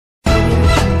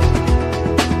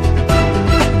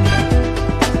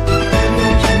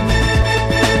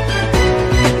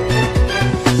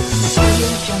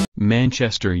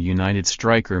Manchester United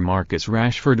striker Marcus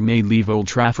Rashford may leave Old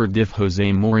Trafford if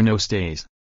Jose Mourinho stays.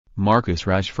 Marcus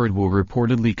Rashford will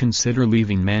reportedly consider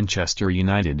leaving Manchester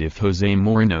United if Jose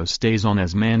Mourinho stays on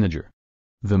as manager.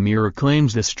 The Mirror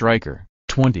claims the striker,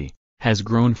 20, has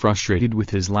grown frustrated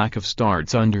with his lack of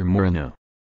starts under Mourinho.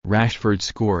 Rashford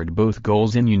scored both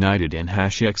goals in United and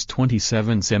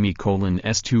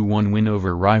 #27's 2-1 win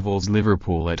over rivals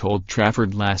Liverpool at Old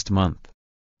Trafford last month.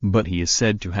 But he is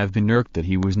said to have been irked that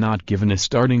he was not given a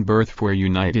starting berth for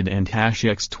United and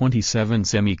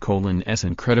 #27's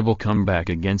incredible comeback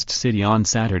against City on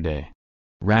Saturday.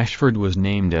 Rashford was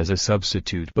named as a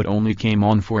substitute but only came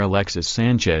on for Alexis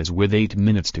Sanchez with 8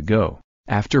 minutes to go,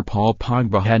 after Paul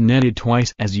Pogba had netted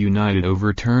twice as United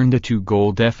overturned a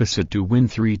 2-goal deficit to win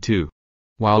 3-2.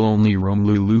 While only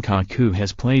Romelu Lukaku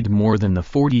has played more than the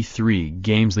 43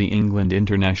 games the England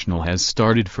international has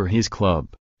started for his club,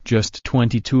 just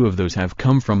 22 of those have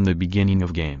come from the beginning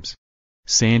of games.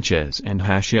 Sanchez and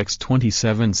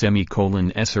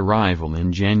 #27's arrival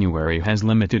in January has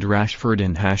limited Rashford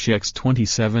and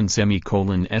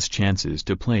 #27's chances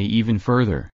to play even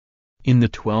further. In the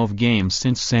 12 games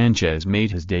since Sanchez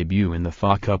made his debut in the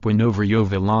FA Cup win over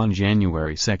Yeovil on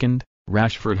January 2,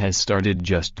 Rashford has started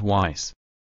just twice.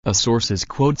 A source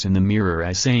quotes in the Mirror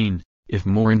as saying, "If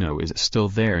Mourinho is still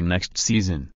there next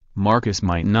season, Marcus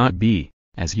might not be,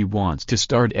 as he wants to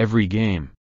start every game."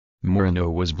 Mourinho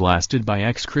was blasted by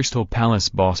ex-Crystal Palace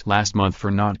boss last month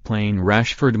for not playing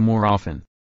Rashford more often.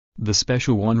 The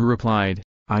Special One replied,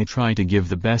 "I try to give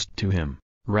the best to him,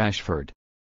 Rashford.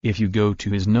 If you go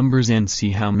to his numbers and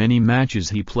see how many matches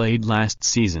he played last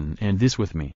season and this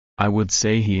with me, I would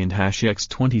say he and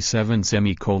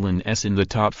 #27's in the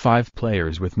top 5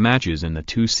 players with matches in the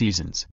 2 seasons."